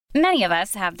Many of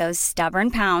us have those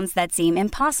stubborn pounds that seem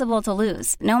impossible to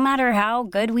lose, no matter how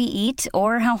good we eat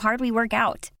or how hard we work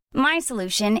out. My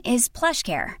solution is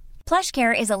PlushCare.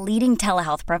 PlushCare is a leading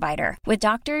telehealth provider with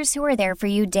doctors who are there for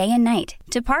you day and night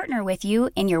to partner with you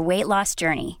in your weight loss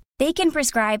journey. They can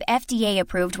prescribe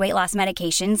FDA-approved weight loss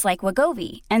medications like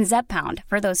Wegovy and Zepbound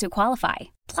for those who qualify.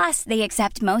 Plus, they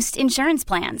accept most insurance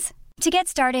plans. To get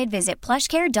started, visit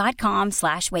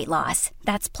plushcare.com/weightloss.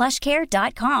 That's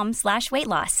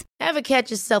plushcare.com/weightloss. Ever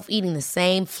catch yourself eating the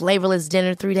same flavorless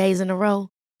dinner 3 days in a row?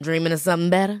 Dreaming of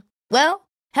something better? Well,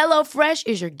 HelloFresh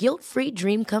is your guilt-free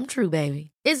dream come true,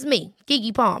 baby. It's me,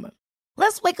 Keke Palmer.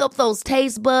 Let's wake up those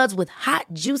taste buds with hot,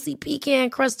 juicy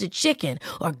pecan-crusted chicken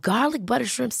or garlic butter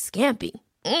shrimp scampi.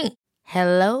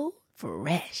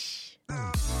 HelloFresh.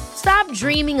 Stop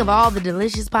dreaming of all the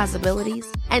delicious possibilities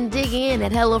and dig in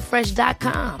at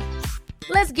HelloFresh.com.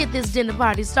 Let's get this dinner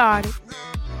party started.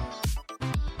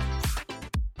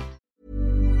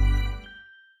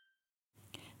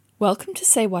 Welcome to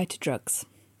Say Why to Drugs.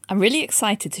 I'm really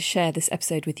excited to share this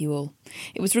episode with you all.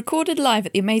 It was recorded live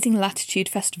at the amazing Latitude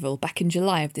Festival back in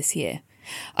July of this year.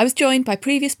 I was joined by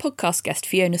previous podcast guest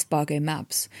Fiona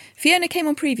Spargo-Mabs. Fiona came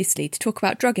on previously to talk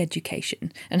about drug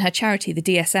education and her charity, the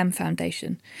DSM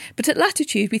Foundation. But at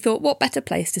Latitude, we thought what better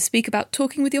place to speak about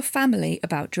talking with your family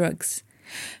about drugs.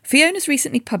 Fiona's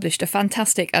recently published a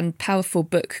fantastic and powerful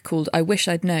book called I Wish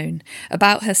I'd Known,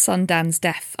 about her son Dan's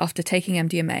death after taking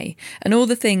MDMA and all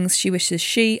the things she wishes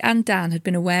she and Dan had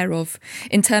been aware of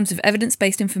in terms of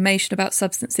evidence-based information about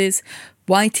substances,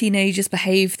 why teenagers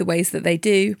behave the ways that they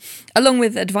do, along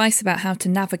with advice about how to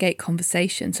navigate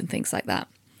conversations and things like that.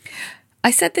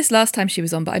 I said this last time she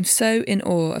was on, but I'm so in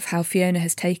awe of how Fiona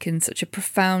has taken such a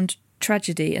profound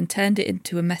tragedy and turned it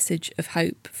into a message of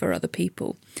hope for other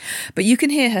people. But you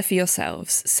can hear her for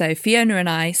yourselves. So Fiona and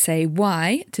I say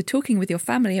why to talking with your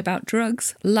family about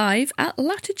drugs live at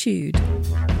Latitude.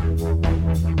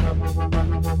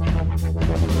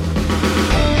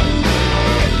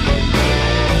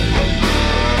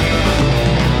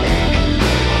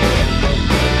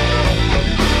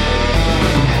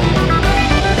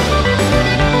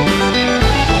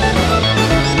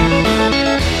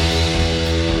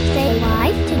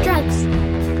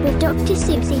 Dr.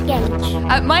 Susie Gage.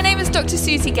 My name is Dr.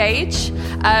 Susie Gage.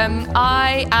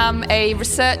 I am a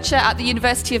researcher at the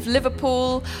University of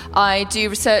Liverpool. I do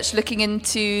research looking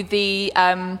into the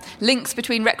links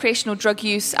between recreational drug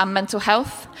use and mental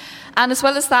health. And as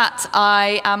well as that,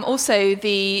 I am also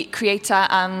the creator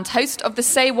and host of the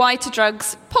Say Why to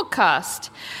Drugs podcast.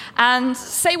 And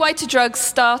Say Why to Drugs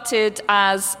started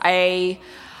as a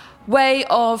way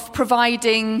of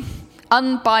providing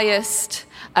unbiased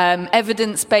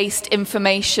evidence-based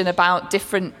information about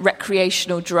different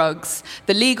recreational drugs,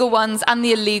 the legal ones and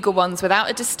the illegal ones, without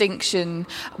a distinction,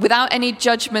 without any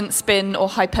judgment, spin or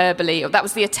hyperbole. That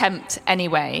was the attempt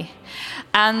anyway.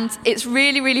 And it's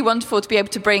really, really wonderful to be able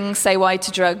to bring Say Why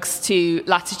to Drugs to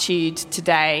Latitude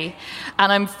today.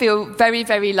 And I feel very,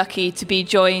 very lucky to be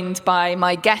joined by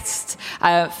my guest,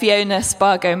 Fiona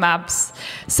Spargo-Mabs.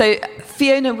 So,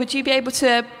 Fiona, would you be able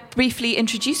to briefly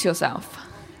introduce yourself?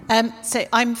 So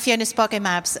I'm Fiona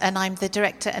Spargo-Mabs, and I'm the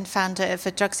director and founder of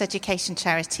a drugs education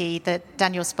charity, the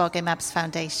Daniel Spargo-Mabs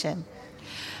Foundation.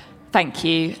 Thank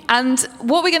you. And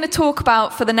what we're going to talk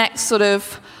about for the next sort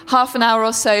of half an hour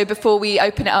or so before we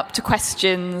open it up to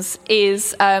questions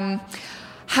is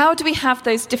how do we have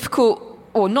those difficult,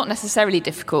 or not necessarily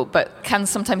difficult, but can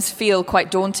sometimes feel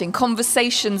quite daunting,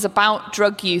 conversations about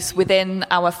drug use within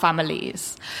our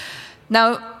families.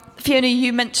 Now, Fiona,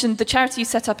 you mentioned the charity you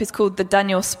set up is called the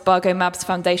Daniel Spargo-Mabs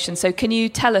Foundation. So can you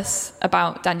tell us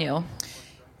about Daniel?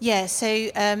 Yeah,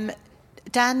 so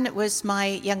Dan was my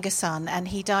younger son, and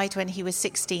he died when he was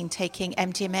 16 taking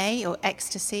MDMA or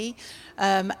ecstasy.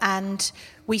 And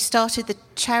we started the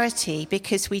charity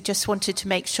because we just wanted to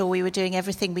make sure we were doing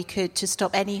everything we could to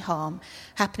stop any harm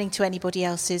happening to anybody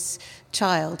else's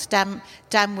child. Dan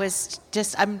was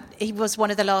just, he was one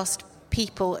of the last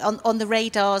people on the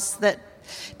radars that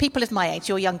people of my age,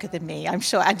 you're younger than me, I'm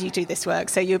sure, and you do this work,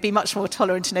 so you'll be much more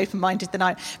tolerant and open-minded than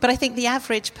I am. But I think the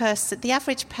average person, the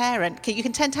average parent, you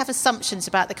can tend to have assumptions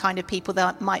about the kind of people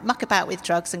that might muck about with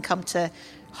drugs and come to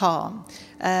harm.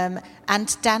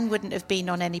 And Dan wouldn't have been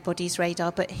on anybody's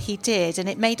radar, but he did, and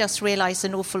it made us realise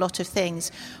an awful lot of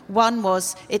things. One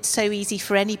was, it's so easy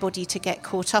for anybody to get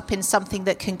caught up in something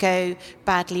that can go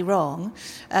badly wrong.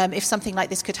 If something like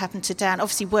this could happen to Dan,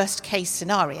 obviously worst case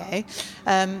scenario,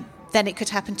 then it could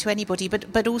happen to anybody.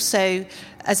 But also,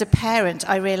 as a parent,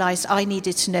 I realised I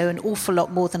needed to know an awful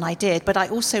lot more than I did. But I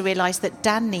also realised that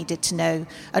Dan needed to know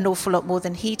an awful lot more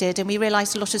than he did. And we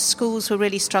realised a lot of schools were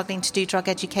really struggling to do drug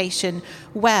education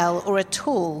well or at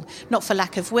all, not for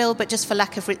lack of will, but just for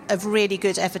lack of really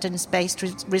good evidence-based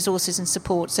resources and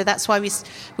support. So that's why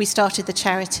we started the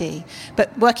charity.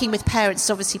 But working with parents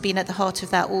has obviously been at the heart of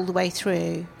that all the way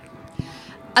through.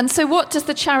 And so what does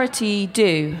the charity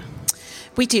do?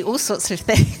 We do all sorts of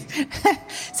things.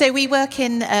 So we work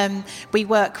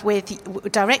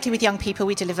directly with young people.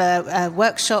 We deliver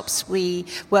workshops. We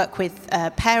work with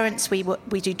parents. We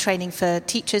do training for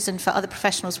teachers and for other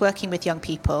professionals working with young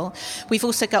people. We've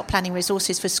also got planning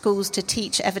resources for schools to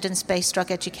teach evidence-based drug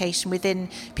education within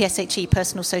PSHE,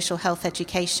 personal social health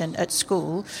education at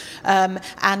school.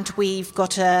 And we've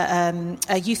got a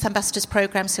youth ambassadors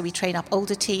program, so we train up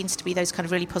older teens to be those kind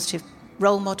of really positive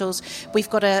role models. We've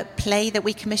got a play that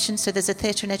we commission, so there's a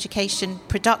theatre and education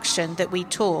production that we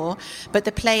tour, but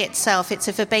the play itself, it's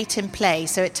a verbatim play,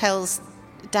 so it tells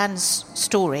Dan's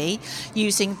story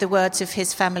using the words of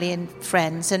his family and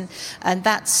friends, and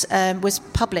that's was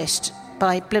published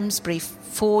by Bloomsbury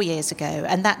 4 years ago,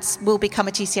 and that will become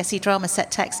a GCSE drama set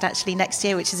text actually next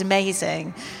year, which is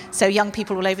amazing. So young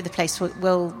people all over the place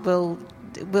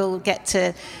will get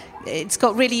to. It's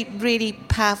got really, really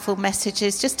powerful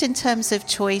messages just in terms of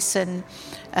choice and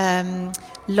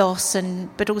loss,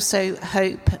 but also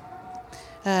hope,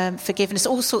 forgiveness,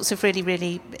 all sorts of really,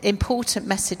 really important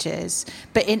messages,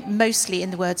 but mostly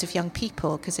in the words of young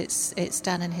people, because it's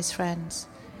Dan and his friends.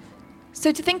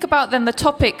 So to think about then the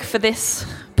topic for this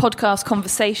podcast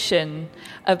conversation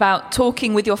about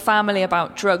talking with your family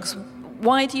about drugs,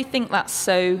 why do you think that's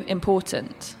so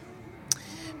important?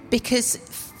 Because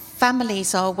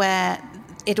families are where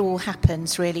it all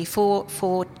happens, really, for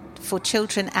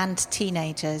children and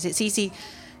teenagers. It's easy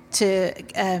to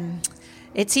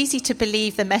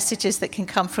believe the messages that can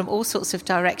come from all sorts of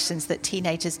directions, that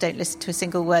teenagers don't listen to a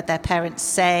single word their parents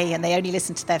say and they only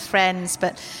listen to their friends.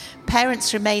 But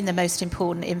parents remain the most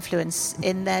important influence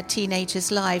in their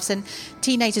teenagers' lives. And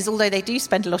teenagers, although they do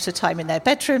spend a lot of time in their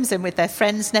bedrooms and with their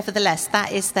friends, nevertheless,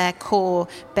 that is their core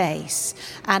base.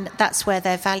 And that's where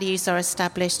their values are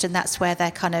established, and that's where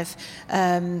they're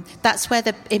that's where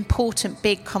the important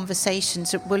big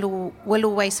conversations will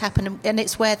always happen, and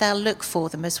it's where they'll look for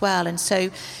them as well. And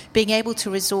so being able to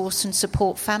resource and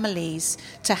support families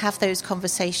to have those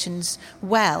conversations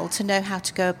well, to know how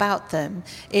to go about them,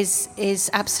 is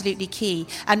absolutely key.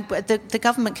 And the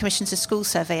government commissions a school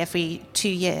survey every 2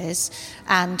 years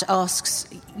and asks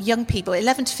young people,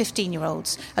 11 to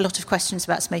 15-year-olds, a lot of questions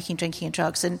about smoking, drinking and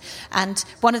drugs. And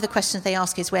one of the questions they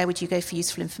ask is, where would you go for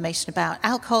useful information about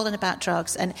alcohol and about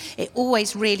drugs? And it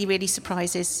always really, really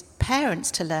surprises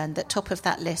parents to learn that top of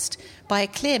that list, by a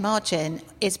clear margin,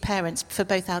 is parents for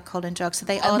both alcohol and drugs. So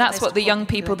they are, and that's what the young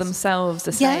people themselves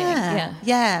are saying.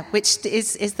 Yeah, which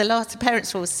is the last.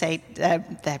 Parents will say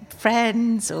their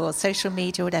friends or social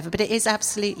media or whatever, but it is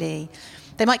absolutely.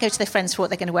 They might go to their friends for what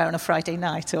they're going to wear on a Friday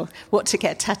night or what to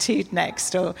get tattooed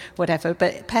next or whatever,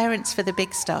 but parents for the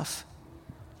big stuff.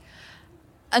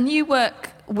 And you work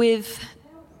with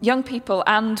young people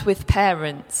and with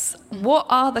parents. What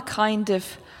are the kind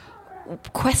of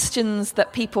questions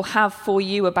that people have for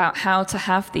you about how to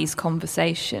have these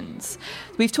conversations?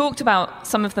 We've talked about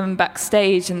some of them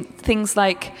backstage, and things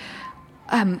like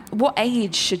what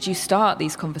age should you start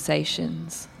these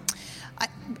conversations?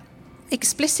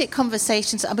 Explicit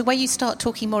conversations, where you start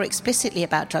talking more explicitly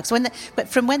about drugs. But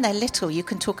from when they're little, you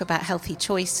can talk about healthy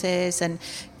choices, and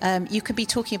you can be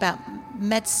talking about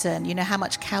medicine, how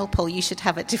much Calpol you should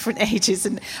have at different ages,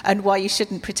 and why you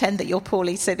shouldn't pretend that you're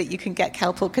poorly so that you can get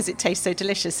Calpol because it tastes so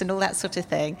delicious and all that sort of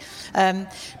thing.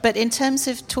 But in terms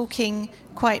of talking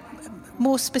quite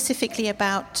more specifically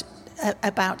about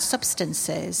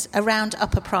substances around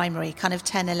upper primary, kind of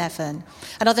 10, 11.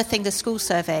 Another thing the school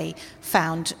survey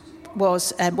found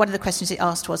was, one of the questions it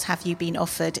asked was, have you been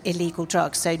offered illegal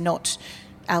drugs? So not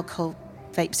alcohol,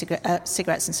 vape,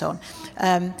 cigarettes and so on.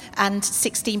 And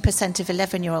 16% of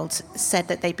 11-year-olds said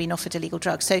that they'd been offered illegal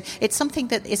drugs. So it's something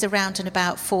that is around and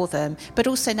about for them, but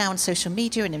also now on social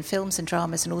media and in films and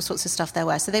dramas and all sorts of stuff there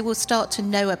were. So they will start to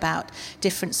know about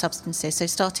different substances. So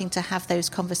starting to have those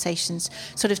conversations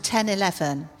sort of 10,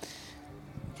 11.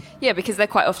 Yeah, because they're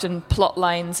quite often plot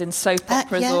lines in soap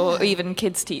operas or even not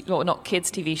kids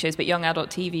TV shows, but young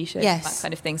adult TV shows, that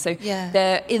kind of thing. So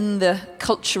they're in the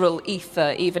cultural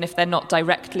ether, even if they're not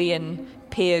directly in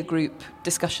peer group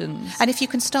discussions. And if you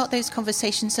can start those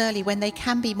conversations early when they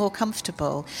can be more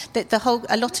comfortable, that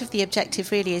a lot of the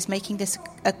objective really is making this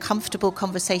a comfortable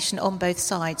conversation on both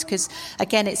sides, because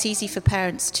again, it's easy for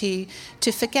parents to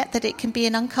forget that it can be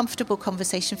an uncomfortable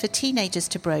conversation for teenagers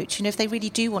to broach. If they really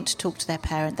do want to talk to their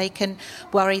parent, they can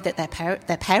worry that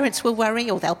their parents will worry,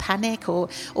 or they'll panic, or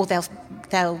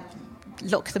they'll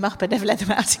lock them up and never let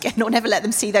them out again, or never let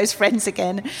them see those friends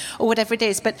again, or whatever it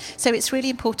is. But so it's really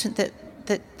important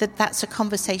that's a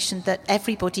conversation that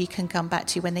everybody can come back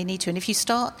to when they need to. And if you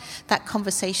start that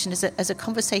conversation as a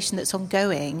conversation that's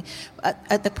ongoing,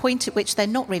 at the point at which they're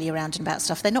not really around and about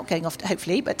stuff, they're not going off,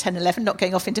 hopefully, but 10, 11, not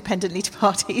going off independently to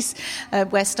parties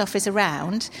where stuff is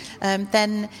around,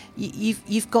 then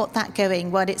you've got that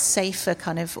going where it's safer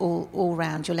kind of all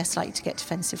round. You're less likely to get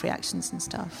defensive reactions and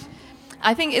stuff.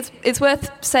 I think it's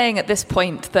worth saying at this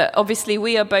point that obviously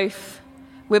we're both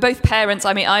parents.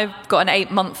 I mean, I've got an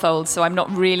 8-month-old, so I'm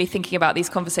not really thinking about these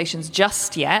conversations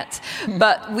just yet.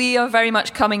 But we are very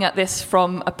much coming at this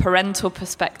from a parental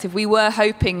perspective. We were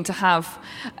hoping to have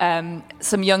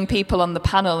some young people on the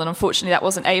panel, and unfortunately that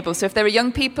wasn't able. So if there are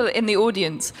young people in the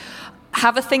audience,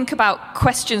 have a think about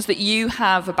questions that you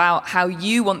have about how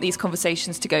you want these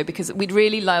conversations to go, because we'd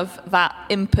really love that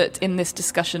input in this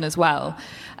discussion as well.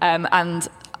 And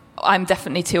I'm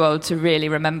definitely too old to really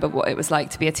remember what it was like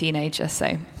to be a teenager,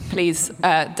 so please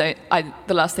don't.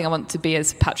 The last thing I want to be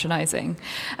is patronising.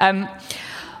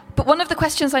 But one of the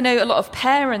questions I know a lot of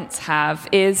parents have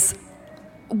is,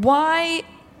 why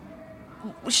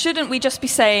shouldn't we just be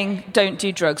saying don't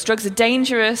do drugs? Drugs are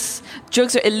dangerous,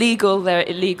 drugs are illegal, they're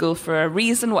illegal for a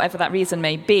reason, whatever that reason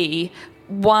may be.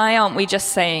 Why aren't we just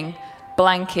saying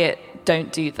blanket,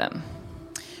 don't do them?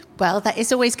 Well, that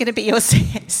is always going to be your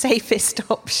safest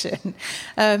option.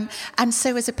 And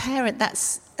so as a parent,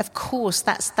 that's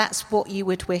what you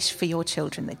would wish for your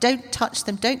children. They don't touch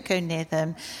them, don't go near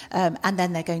them, and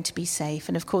then they're going to be safe.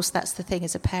 And of course, that's the thing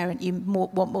as a parent, you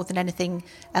want more than anything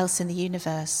else in the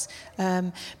universe.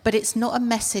 But it's not a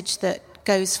message that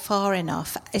goes far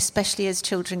enough, especially as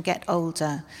children get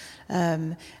older.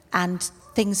 And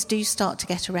things do start to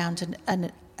get around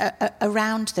and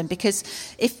around them, because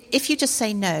if you just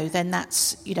say no, then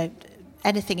that's,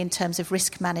 anything in terms of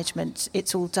risk management,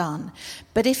 it's all done.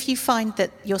 But if you find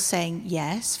that you're saying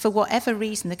yes, for whatever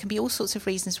reason, there can be all sorts of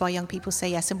reasons why young people say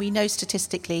yes, and we know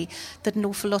statistically that an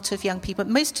awful lot of young people,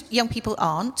 most young people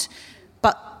aren't,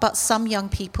 but some young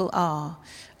people are.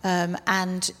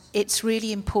 And it's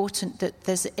really important that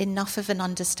there's enough of an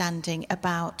understanding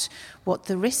about what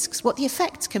the risks, what the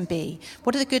effects can be.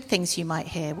 What are the good things you might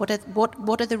hear? What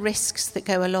are the risks that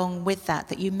go along with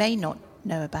that you may not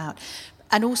know about?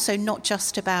 And also not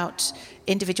just about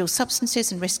individual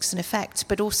substances and risks and effects,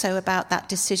 but also about that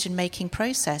decision-making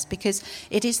process, because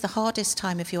it is the hardest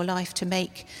time of your life to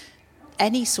make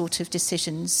any sort of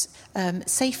decisions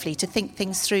safely, to think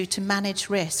things through, to manage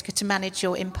risk, to manage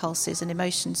your impulses and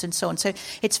emotions and so on. So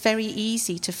it's very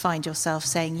easy to find yourself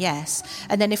saying yes.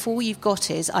 And then if all you've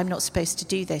got is, I'm not supposed to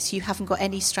do this, you haven't got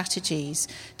any strategies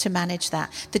to manage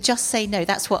that. The just say no,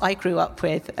 that's what I grew up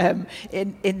with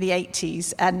in the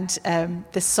 80s, and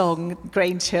the song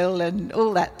Grange Hill and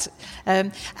all that.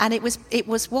 And it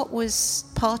was what was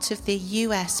part of the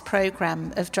US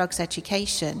program of drugs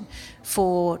education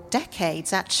for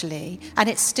decades, actually, and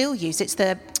it's still used. It's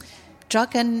the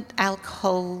Drug and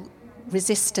Alcohol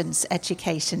Resistance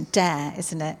Education, DARE,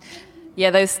 isn't it? Yeah,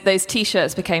 those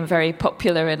T-shirts became very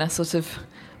popular in a sort of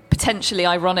potentially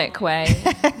ironic way.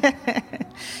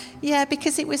 Yeah,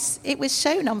 because it was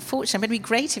shown, unfortunately. It would be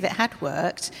great if it had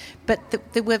worked, but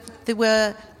there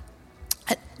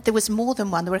was more than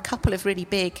one. There were a couple of really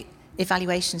big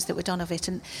evaluations that were done of it,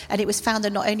 and it was found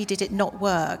that not only did it not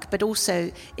work, but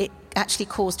also it actually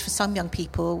caused, for some young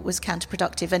people, was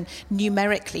counterproductive, and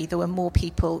numerically there were more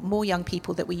young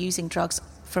people that were using drugs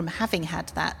from having had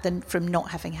that than from not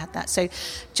having had that. So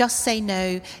just say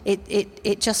no,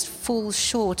 it just falls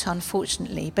short,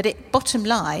 unfortunately, but bottom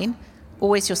line,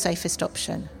 always your safest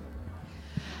option.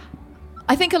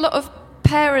 I think a lot of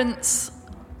parents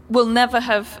will never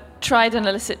have tried an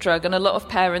illicit drug, and a lot of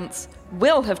parents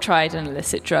will have tried an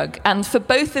illicit drug. And for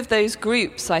both of those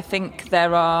groups, I think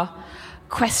there are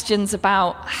questions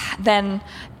about, then,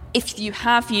 if you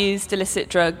have used illicit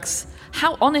drugs,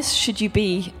 how honest should you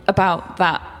be about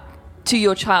that to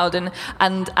your child, and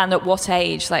at what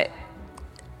age?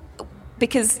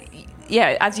 Because,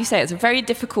 yeah, as you say, it's a very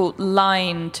difficult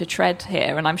line to tread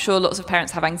here, and I'm sure lots of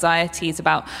parents have anxieties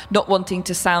about not wanting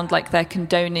to sound like they're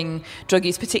condoning drug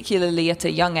use, particularly at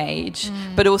a young age,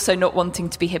 but also not wanting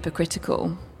to be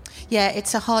hypocritical. Yeah,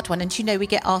 it's a hard one. And, we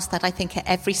get asked that, I think, at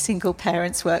every single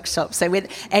parents' workshop. So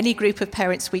with any group of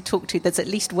parents we talk to, there's at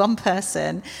least one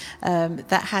person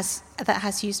that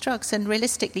has used drugs. And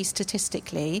realistically,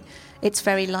 statistically, it's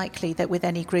very likely that with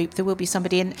any group there will be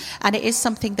somebody. And it is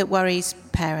something that worries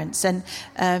parents. And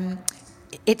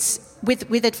it's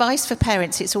with advice for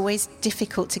parents, it's always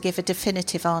difficult to give a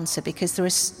definitive answer because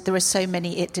there are so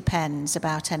many it depends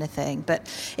about anything. But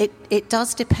it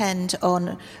does depend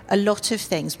on a lot of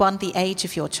things. One, the age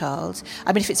of your child.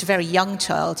 I mean, if it's a very young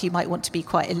child, you might want to be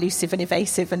quite elusive and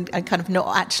evasive and kind of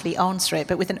not actually answer it.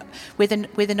 But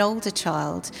with an older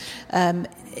child,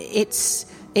 it's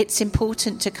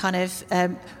important to kind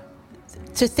of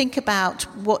to think about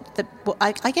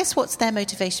I guess what's their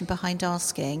motivation behind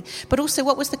asking, but also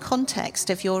what was the context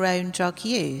of your own drug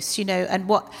use, and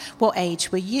what age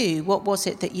were you? What was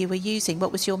it that you were using?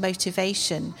 What was your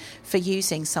motivation for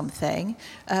using something?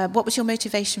 What was your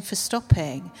motivation for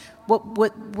stopping? What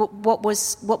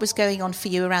was going on for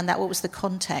you around that? What was the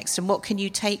context? And what can you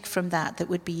take from that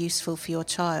would be useful for your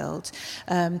child?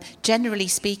 Generally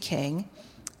speaking,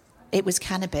 it was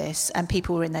cannabis and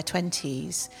people were in their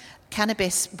 20s.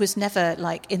 Cannabis was never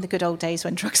like in the good old days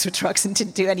when drugs were drugs and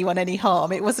didn't do anyone any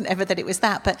harm. It wasn't ever that it was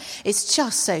that, but it's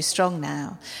just so strong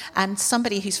now. And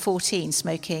somebody who's 14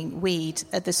 smoking weed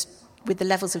with the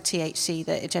levels of THC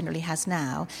that it generally has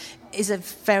now is a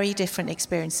very different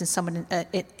experience than someone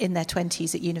in their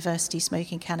 20s at university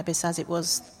smoking cannabis as it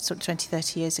was sort of 20,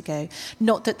 30 years ago.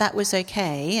 Not that was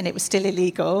okay and it was still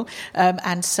illegal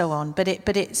and so on, but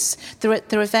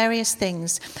there are various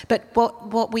things. But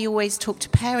what we always talk to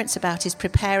parents about is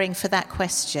preparing for that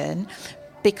question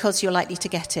because you're likely to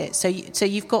get it. So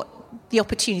you've got the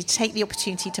opportunity to take the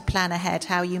opportunity to plan ahead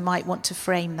how you might want to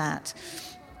frame that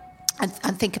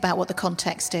and think about what the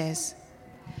context is.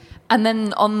 And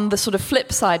then on the sort of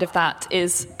flip side of that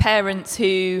is parents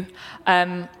who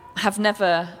have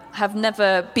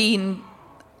never been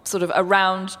sort of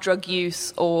around drug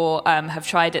use or have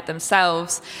tried it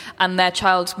themselves, and their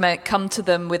child might come to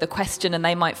them with a question and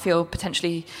they might feel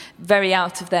potentially very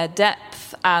out of their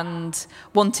depth and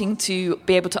wanting to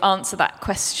be able to answer that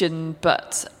question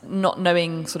but not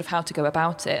knowing sort of how to go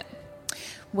about it.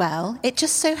 Well, it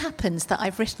just so happens that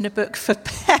I've written a book for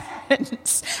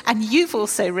parents and you've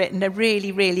also written a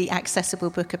really, really accessible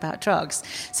book about drugs.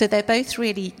 So they're both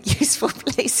really useful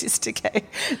places to go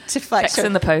to find. Checks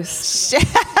in the post.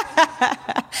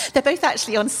 They're both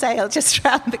actually on sale just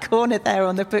around the corner there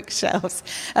on the bookshelves.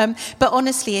 But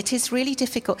honestly, it is really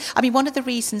difficult. I mean, one of the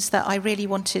reasons that I really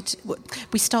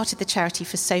we started the charity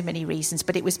for so many reasons,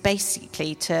 but it was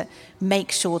basically to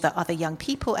make sure that other young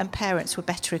people and parents were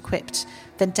better equipped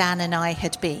than Dan and I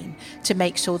had been, to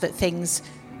make sure that things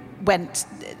went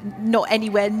not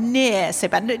anywhere near so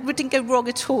bad. It didn't go wrong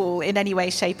at all in any way,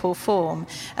 shape or form.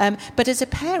 But as a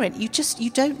parent, you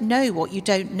don't know what you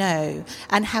don't know.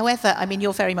 And however, I mean,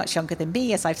 you're very much younger than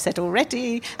me, as I've said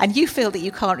already, and you feel that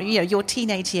you can't, your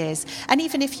teenage years. And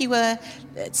even if you were,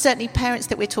 certainly parents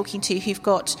that we're talking to who've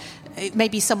got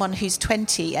maybe someone who's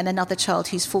 20 and another child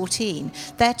who's 14,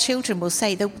 their children will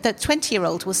say, the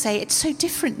 20-year-old will say, it's so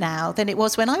different now than it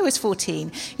was when I was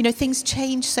 14. Things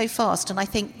change so fast, and I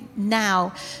think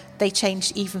now they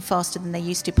change even faster than they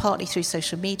used to, partly through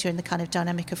social media and the kind of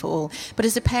dynamic of it all. But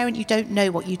as a parent, you don't know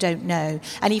what you don't know.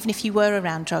 And even if you were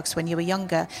around drugs when you were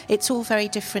younger, it's all very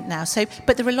different now.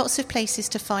 But there are lots of places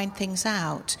to find things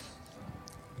out.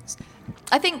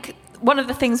 I think one of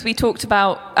the things we talked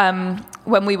about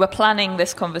when we were planning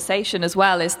this conversation as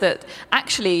well is that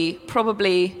actually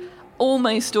probably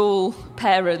almost all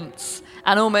parents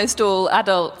and almost all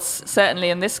adults, certainly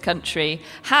in this country,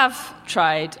 have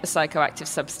tried a psychoactive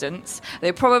substance.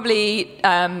 They're probably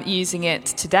using it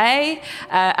today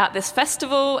at this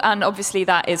festival, and obviously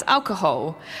that is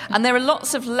alcohol. And there are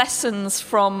lots of lessons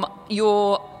from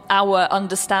our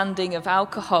understanding of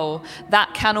alcohol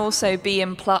that can also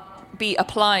be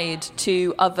applied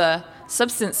to other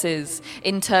substances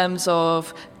in terms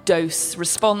of dose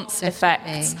response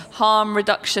effects, harm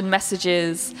reduction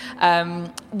messages,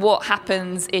 what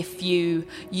happens if you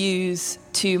use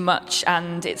too much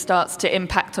and it starts to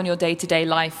impact on your day-to-day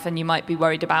life and you might be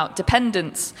worried about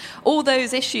dependence. All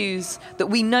those issues that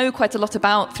we know quite a lot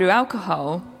about through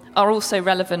alcohol are also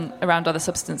relevant around other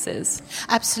substances.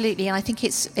 Absolutely, and I think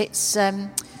it's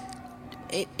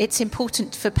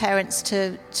important for parents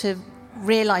to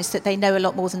realise that they know a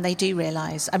lot more than they do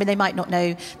realise. I mean, they might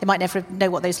never know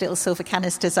what those little silver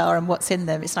canisters are and what's in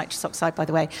them. It's nitrous oxide, by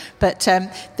the way. But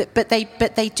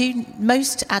they do.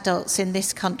 Most adults in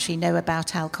this country know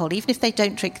about alcohol, even if they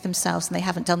don't drink themselves and they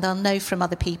haven't done. They'll know from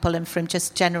other people and from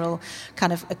just general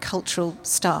kind of cultural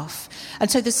stuff.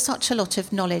 And so there's such a lot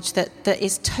of knowledge that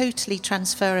is totally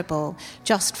transferable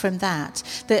just from that.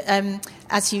 That,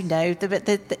 as you know,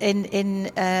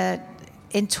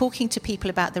 in talking to people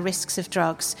about the risks of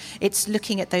drugs, it's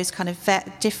looking at those kind of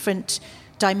different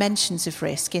dimensions of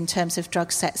risk in terms of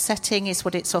drug setting is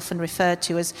what it's often referred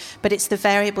to as, but it's the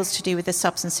variables to do with the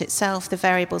substance itself, the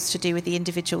variables to do with the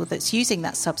individual that's using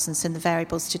that substance, and the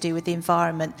variables to do with the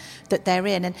environment that they're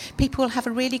in. And people will have a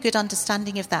really good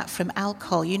understanding of that from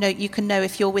alcohol. You know, you can know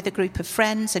if you're with a group of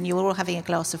friends and you're all having a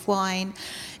glass of wine,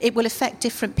 it will affect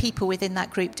different people within that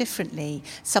group differently.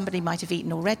 Somebody might have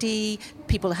eaten already,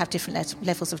 people have different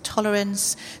levels of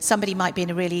tolerance, somebody might be in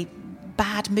a really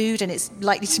bad mood and it's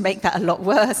likely to make that a lot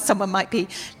worse. Someone might be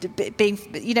being,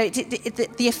 you know,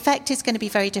 the effect is going to be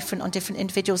very different on different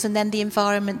individuals. And then the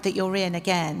environment that you're in,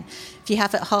 again, if you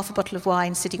have half a bottle of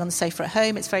wine sitting on the sofa at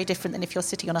home, it's very different than if you're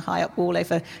sitting on a high up wall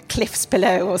over cliffs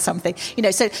below or something, you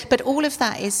know. So, but all of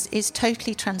that is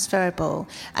totally transferable,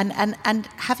 and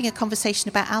having a conversation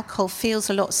about alcohol feels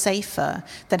a lot safer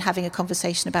than having a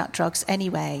conversation about drugs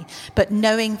anyway. But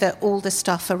knowing that all the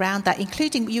stuff around that,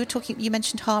 including you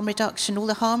mentioned harm reduction, all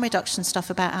the harm reduction stuff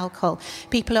about alcohol,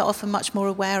 people are often much more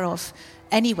aware of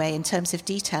anyway in terms of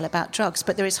detail about drugs,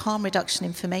 but there is harm reduction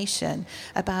information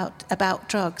about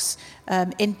drugs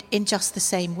in just the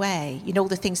same way. You know, all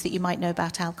the things that you might know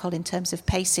about alcohol in terms of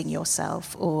pacing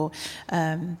yourself, or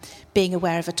being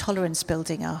aware of a tolerance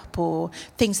building up, or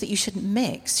things that you shouldn't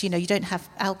mix. You know, you don't have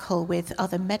alcohol with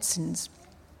other medicines,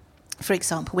 for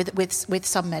example, with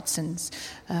some medicines.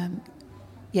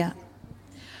 Yeah.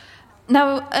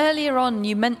 Now, earlier on,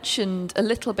 you mentioned a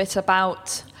little bit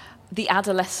about the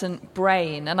adolescent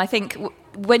brain, and I think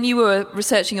when you were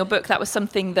researching your book, that was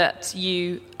something that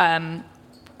you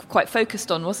quite focused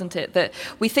on, wasn't it? That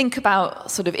we think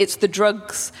about sort of it's the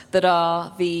drugs that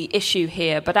are the issue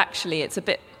here, but actually it's a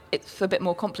bit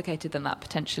more complicated than that,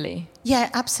 potentially. Yeah,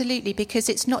 absolutely, because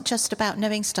it's not just about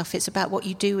knowing stuff, it's about what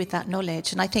you do with that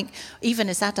knowledge. And I think even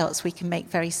as adults we can make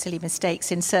very silly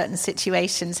mistakes in certain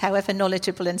situations, however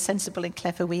knowledgeable and sensible and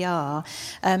clever we are.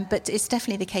 But it's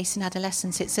definitely the case in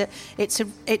adolescence.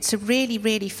 It's a really,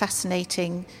 really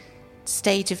fascinating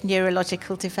stage of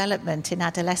neurological development in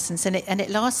adolescence, and it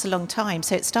lasts a long time.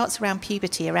 So it starts around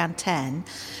puberty, around 10,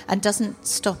 and doesn't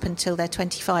stop until they're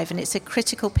 25, and it's a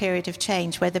critical period of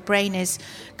change where the brain is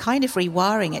kind of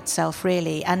rewiring itself,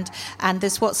 really, and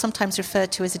there's what's sometimes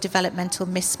referred to as a developmental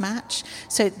mismatch.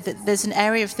 So there's an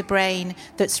area of the brain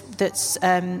that's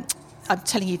I'm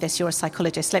telling you this, you're a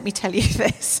psychologist, let me tell you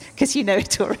this, because you know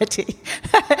it already.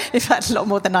 In fact, a lot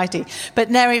more than I do. But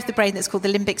an area of the brain that's called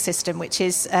the limbic system, which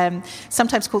is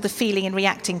sometimes called the feeling and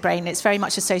reacting brain. It's very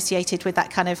much associated with that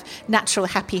kind of natural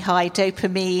happy high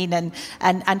dopamine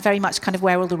and very much kind of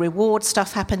where all the reward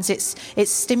stuff happens. It's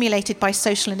stimulated by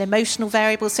social and emotional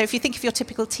variables. So if you think of your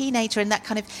typical teenager and that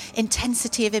kind of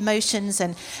intensity of emotions,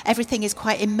 and everything is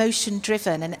quite emotion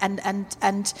driven,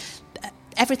 and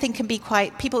everything can be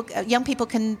young people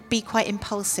can be quite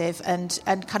impulsive and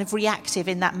kind of reactive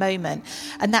in that moment.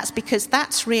 And that's because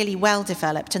that's really well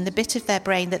developed, and the bit of their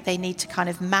brain that they need to kind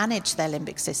of manage their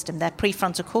limbic system, their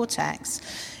prefrontal cortex,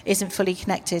 isn't fully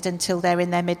connected until they're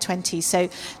in their mid-20s. So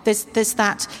there's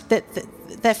that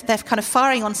they're kind of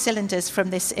firing on cylinders from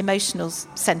this emotional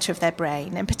centre of their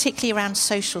brain, and particularly around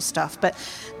social stuff. But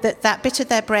that bit of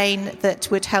their brain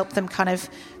that would help them kind of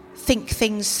think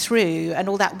things through and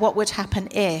all that, what would happen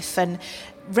if, and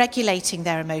regulating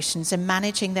their emotions and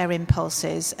managing their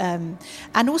impulses, and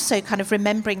also kind of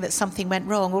remembering that something went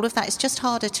wrong, all of that is just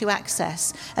harder to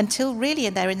access until really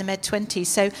they're in the mid-20s.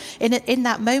 So in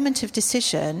that moment of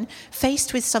decision,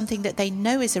 faced with something that they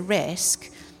know is a risk,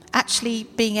 actually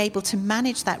being able to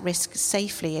manage that risk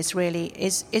safely is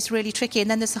really tricky. And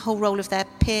then there's the whole role of their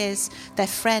peers, their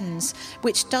friends,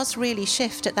 which does really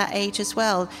shift at that age as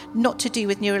well. Not to do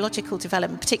with neurological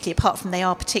development, particularly, apart from they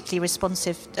are particularly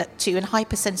responsive to and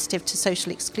hypersensitive to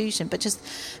social exclusion, but just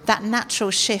that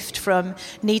natural shift from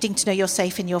needing to know you're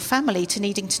safe in your family to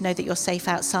needing to know that you're safe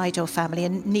outside your family,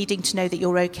 and needing to know that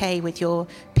you're okay with your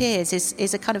peers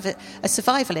is a kind of a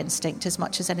survival instinct as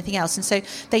much as anything else. And so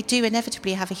they do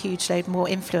inevitably have a huge load more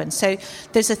influence. So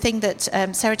there's a thing that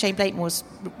Sarah Jane Blakemore's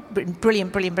written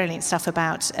brilliant stuff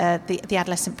about the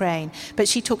adolescent brain, but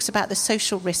she talks about the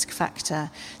social risk factor.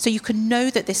 So you can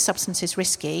know that this substance is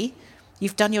risky.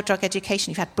 You've done your drug education,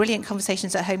 you've had brilliant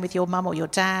conversations at home with your mum or your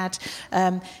dad,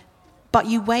 But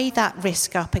you weigh that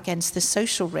risk up against the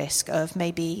social risk of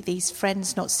maybe these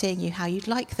friends not seeing you how you'd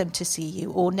like them to see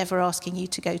you, or never asking you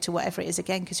to go to whatever it is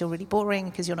again because you're really boring,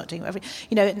 because you're not doing whatever,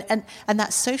 and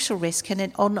that social risk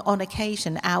can on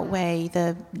occasion outweigh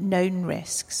the known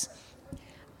risks.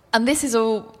 And this is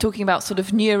all talking about sort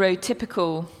of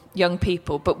neurotypical young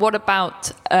people, but what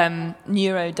about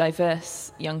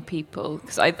neurodiverse young people?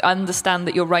 Because I understand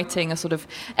that you're writing a sort of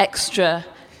extra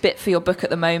bit for your book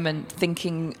at the moment,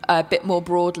 thinking a bit more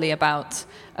broadly about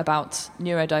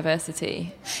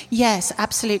neurodiversity. Yes,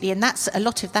 absolutely. And a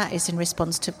lot of that is in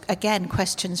response to, again,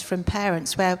 questions from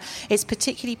parents, where it's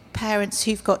particularly parents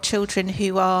who've got children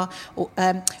who are...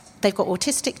 they've got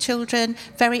autistic children,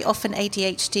 very often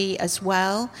ADHD as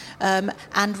well,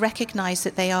 and recognise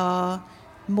that they are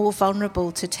more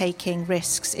vulnerable to taking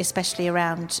risks, especially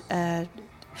around...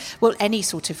 any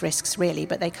sort of risks, really,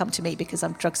 but they come to me because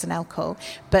I'm drugs and alcohol.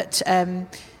 But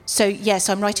so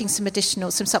I'm writing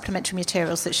some supplementary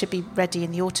materials that should be ready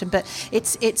in the autumn. But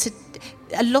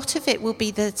a lot of it will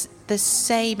be the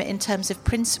same in terms of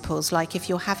principles. Like if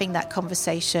you're having that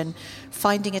conversation,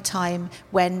 finding a time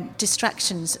when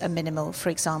distractions are minimal, for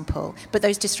example. But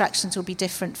those distractions will be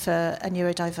different for a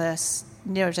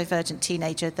neurodivergent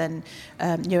teenager than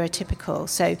neurotypical.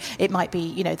 So it might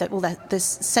be, that all the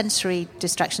sensory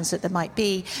distractions that there might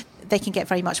be, they can get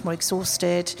very much more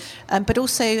exhausted. But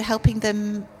also helping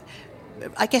them,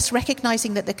 I guess,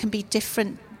 recognising that there can be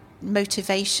different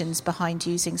motivations behind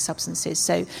using substances.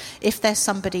 So if there's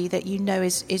somebody that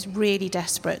is really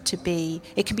desperate to be,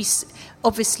 it can be,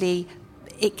 obviously,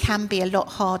 it can be a lot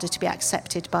harder to be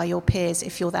accepted by your peers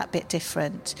if you're that bit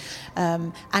different.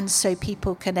 And so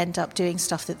people can end up doing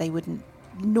stuff that they wouldn't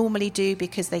normally do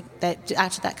because they're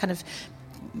out of that kind of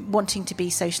wanting to be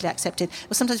socially accepted.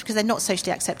 Or sometimes because they're not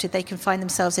socially accepted, they can find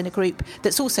themselves in a group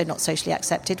that's also not socially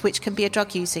accepted, which can be a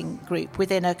drug-using group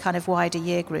within a kind of wider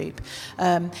year group.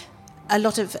 A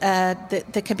lot of...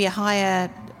 there can be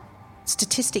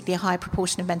statistically a higher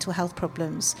proportion of mental health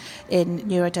problems in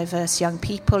neurodiverse young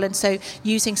people, and so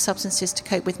using substances to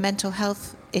cope with mental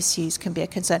health issues can be a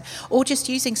concern, or just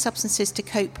using substances to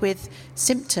cope with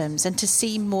symptoms and to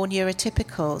seem more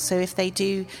neurotypical. So if they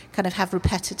do kind of have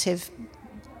repetitive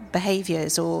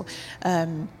behaviours, or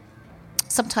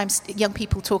sometimes young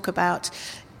people talk about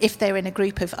if they're in a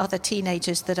group of other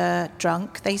teenagers that are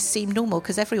drunk, they seem normal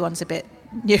because everyone's a bit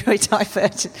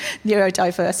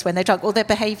neurodiverse when they're drunk, or their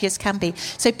behaviours can be.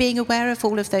 So being aware of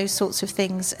all of those sorts of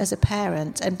things as a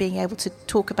parent and being able to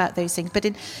talk about those things. But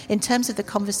in terms of the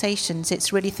conversations,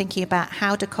 it's really thinking about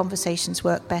how do conversations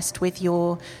work best with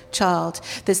your child.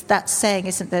 There's that saying,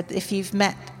 isn't there, if you've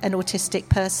met an autistic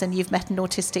person, you've met an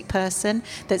autistic person.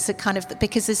 That's a kind of,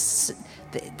 because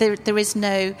there is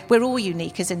no, we're all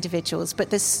unique as individuals, but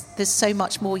there's so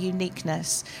much more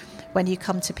uniqueness when you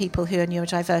come to people who are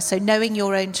neurodiverse. So knowing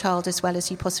your own child as well as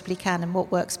you possibly can and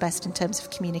what works best in terms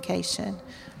of communication.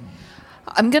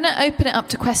 I'm going to open it up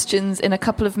to questions in a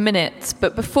couple of minutes,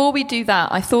 but before we do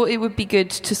that, I thought it would be good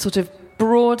to sort of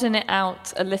broaden it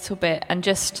out a little bit and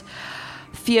just,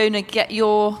 Fiona, get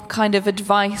your kind of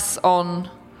advice on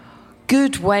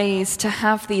good ways to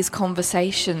have these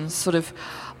conversations, sort of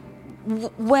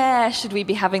where should we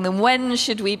be having them? When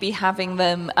should we be having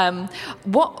them?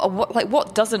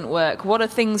 What doesn't work? What are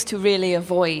things to really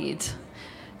avoid?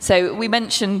 So we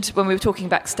mentioned when we were talking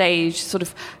backstage, sort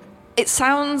of, it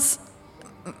sounds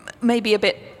maybe a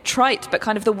bit trite, but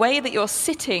kind of the way that you're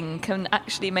sitting can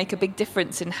actually make a big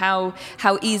difference in how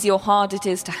easy or hard it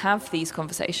is to have these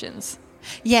conversations.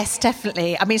 Yes,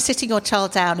 definitely. I mean, sitting your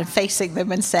child down and facing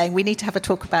them and saying, we need to have a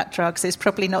talk about drugs is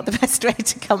probably not the best way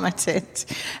to come at it.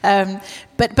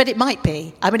 But it might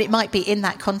be. I mean, it might be in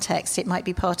that context. It might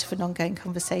be part of an ongoing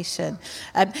conversation.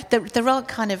 There aren't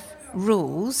kind of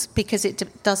rules because it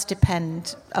does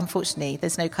depend. Unfortunately,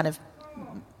 there's no kind of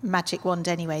magic wand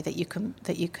anyway that you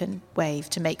can wave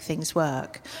to make things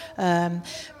work.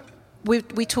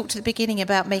 We talked at the beginning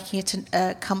about making it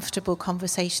a comfortable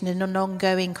conversation and an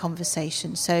ongoing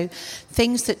conversation. So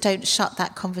things that don't shut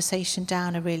that conversation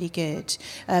down are really good.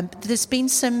 There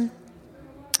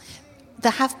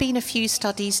have been a few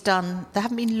studies done. There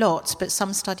haven't been lots, but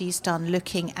some studies done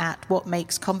looking at what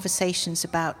makes conversations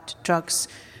about drugs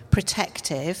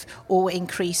protective or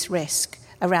increase risk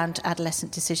around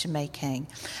adolescent decision making,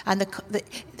 and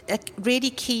really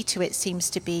key to it seems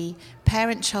to be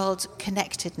parent-child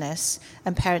connectedness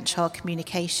and parent-child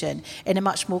communication in a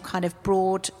much more kind of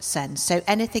broad sense. So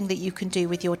anything that you can do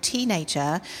with your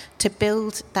teenager to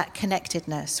build that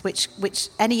connectedness, which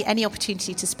any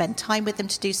opportunity to spend time with them,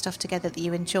 to do stuff together that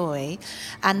you enjoy,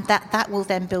 and that will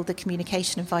then build the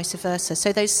communication and vice versa.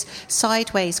 So those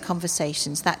sideways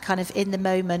conversations, that kind of in the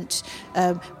moment,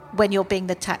 when you're being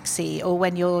the taxi or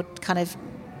when you're kind of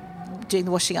doing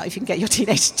the washing up, if you can get your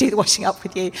teenager to do the washing up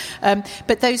with you.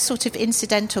 But those sort of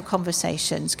incidental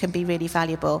conversations can be really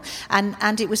valuable.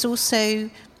 And it was also,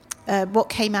 what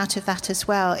came out of that as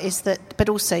well is that, but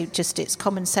also just it's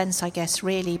common sense, I guess,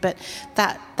 really, but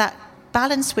that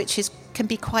balance which can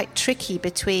be quite tricky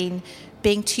between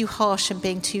being too harsh and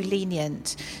being too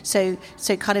lenient. So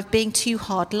kind of being too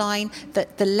hard line,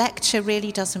 that the lecture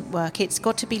really doesn't work. It's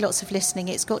got to be lots of listening.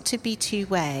 It's got to be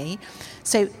two-way.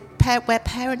 So where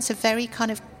parents are very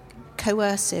kind of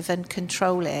coercive and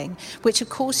controlling, which of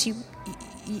course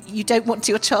you don't want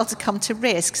your child to come to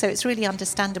risk, so it's really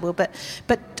understandable. But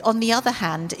on the other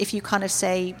hand, if you kind of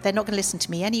say they're not going to listen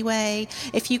to me anyway,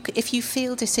 if you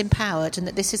feel disempowered and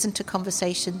that this isn't a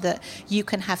conversation that you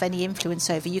can have any influence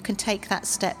over, you can take that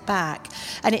step back.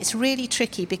 And it's really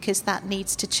tricky because that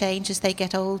needs to change as they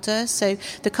get older. So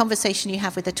the conversation you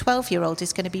have with a 12-year-old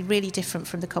is going to be really different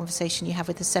from the conversation you have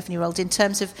with a 7-year-old in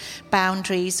terms of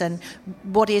boundaries and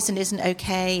what is and isn't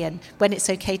okay, and when it's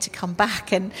okay to come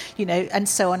back, and and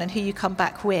so on, and who you come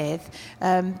back with.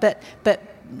 But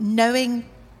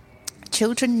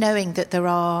children knowing that there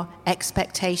are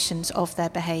expectations of their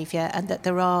behaviour and that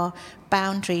there are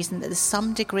boundaries and that there's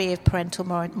some degree of parental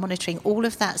monitoring, all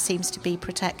of that seems to be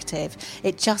protective.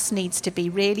 It just needs to be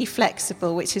really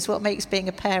flexible, which is what makes being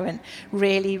a parent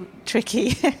really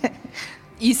tricky.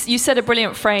 You said a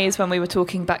brilliant phrase when we were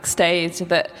talking backstage,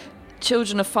 that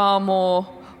children are far more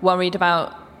worried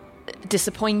about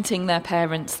disappointing their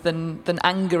parents than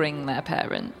angering their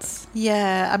parents.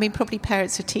 Yeah, I mean, probably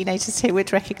parents of teenagers here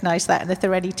would recognise that, and if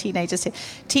there are any teenagers here.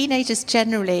 Teenagers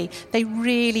generally, they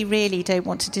really, really don't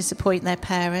want to disappoint their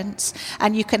parents,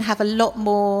 and you can have a lot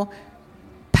more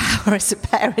power as a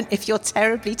parent if you're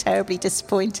terribly, terribly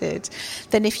disappointed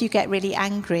than if you get really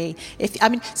angry.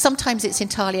 Sometimes it's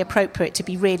entirely appropriate to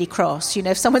be really cross.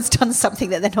 If someone's done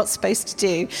something that they're not supposed to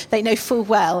do, they know full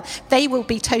well they will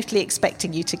be totally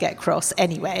expecting you to get cross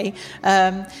anyway.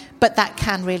 But that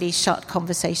can really shut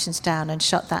conversations down and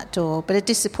shut that door. But a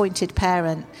disappointed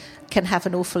parent can have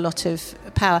an awful lot of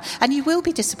power. And you will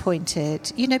be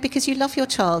disappointed, because you love your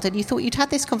child and you thought you'd had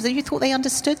this conversation, you thought they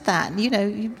understood that,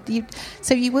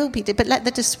 so you will be, but let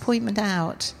the disappointment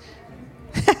out.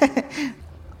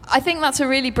 I think that's a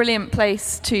really brilliant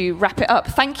place to wrap it up.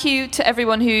 Thank you to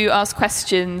everyone who asked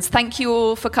questions. Thank you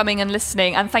all for coming and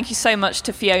listening, and thank you so much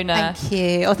to Fiona. Thank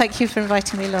you. Thank you for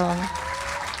inviting me along.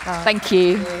 Thank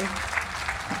you.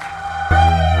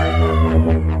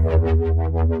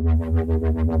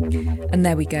 And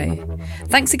there we go.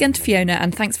 Thanks again to Fiona,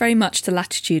 and thanks very much to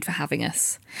Latitude for having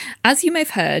us. As you may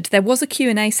have heard, there was a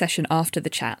Q&A session after the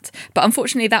chat, but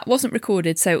unfortunately that wasn't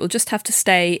recorded, so it will just have to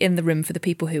stay in the room for the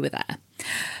people who were there.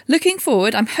 Looking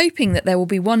forward, I'm hoping that there will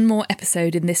be one more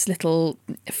episode in this little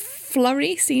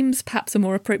flurry, seems perhaps a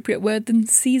more appropriate word than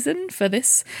season for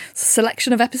this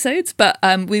selection of episodes, but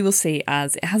we will see,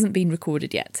 as it hasn't been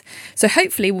recorded yet. So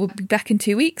hopefully we'll be back in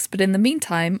 2 weeks, but in the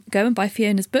meantime, go and buy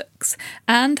Fiona's books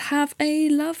and have a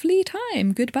lovely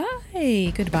time.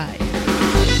 Goodbye. Goodbye.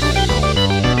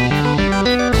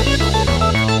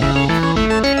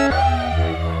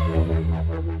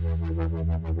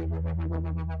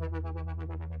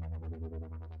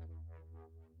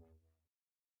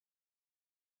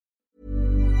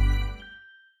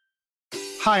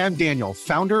 Hi, I'm Daniel,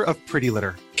 founder of Pretty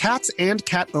Litter. Cats and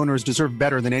cat owners deserve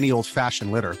better than any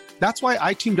old-fashioned litter. That's why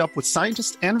I teamed up with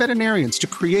scientists and veterinarians to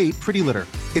create Pretty Litter.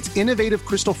 Its innovative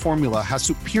crystal formula has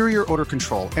superior odor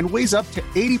control and weighs up to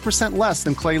 80% less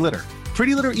than clay litter.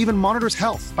 Pretty Litter even monitors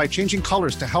health by changing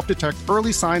colors to help detect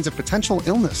early signs of potential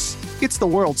illness. It's the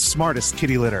world's smartest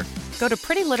kitty litter. Go to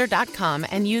prettylitter.com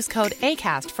and use code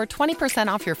ACAST for 20%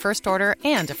 off your first order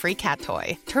and a free cat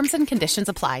toy. Terms and conditions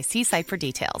apply. See site for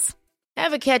details.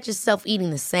 Ever catch yourself eating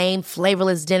the same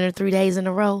flavorless dinner 3 days in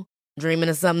a row? Dreaming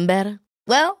of something better?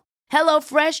 Well,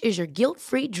 HelloFresh is your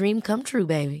guilt-free dream come true,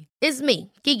 baby. It's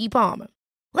me, Keke Palmer.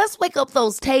 Let's wake up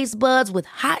those taste buds with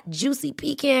hot, juicy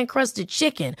pecan-crusted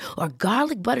chicken or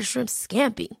garlic butter shrimp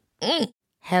scampi.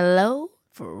 Hello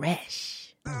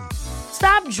Fresh.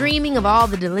 Stop dreaming of all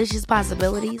the delicious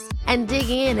possibilities and dig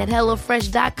in at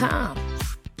HelloFresh.com.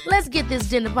 Let's get this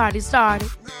dinner party started.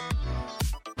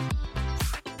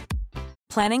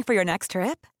 Planning for your next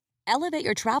trip? Elevate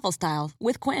your travel style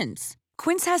with Quince.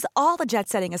 Quince has all the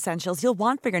jet-setting essentials you'll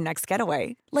want for your next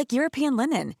getaway, like European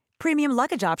linen, premium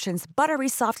luggage options, buttery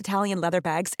soft Italian leather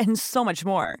bags, and so much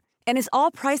more. And is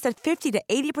all priced at 50 to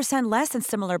 80% less than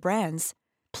similar brands.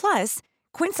 Plus,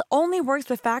 Quince only works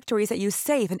with factories that use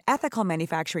safe and ethical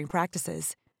manufacturing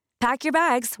practices. Pack your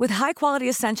bags with high-quality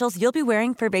essentials you'll be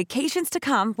wearing for vacations to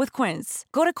come with Quince.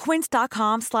 Go to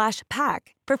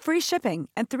quince.com/pack for free shipping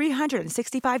and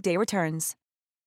 365-day returns.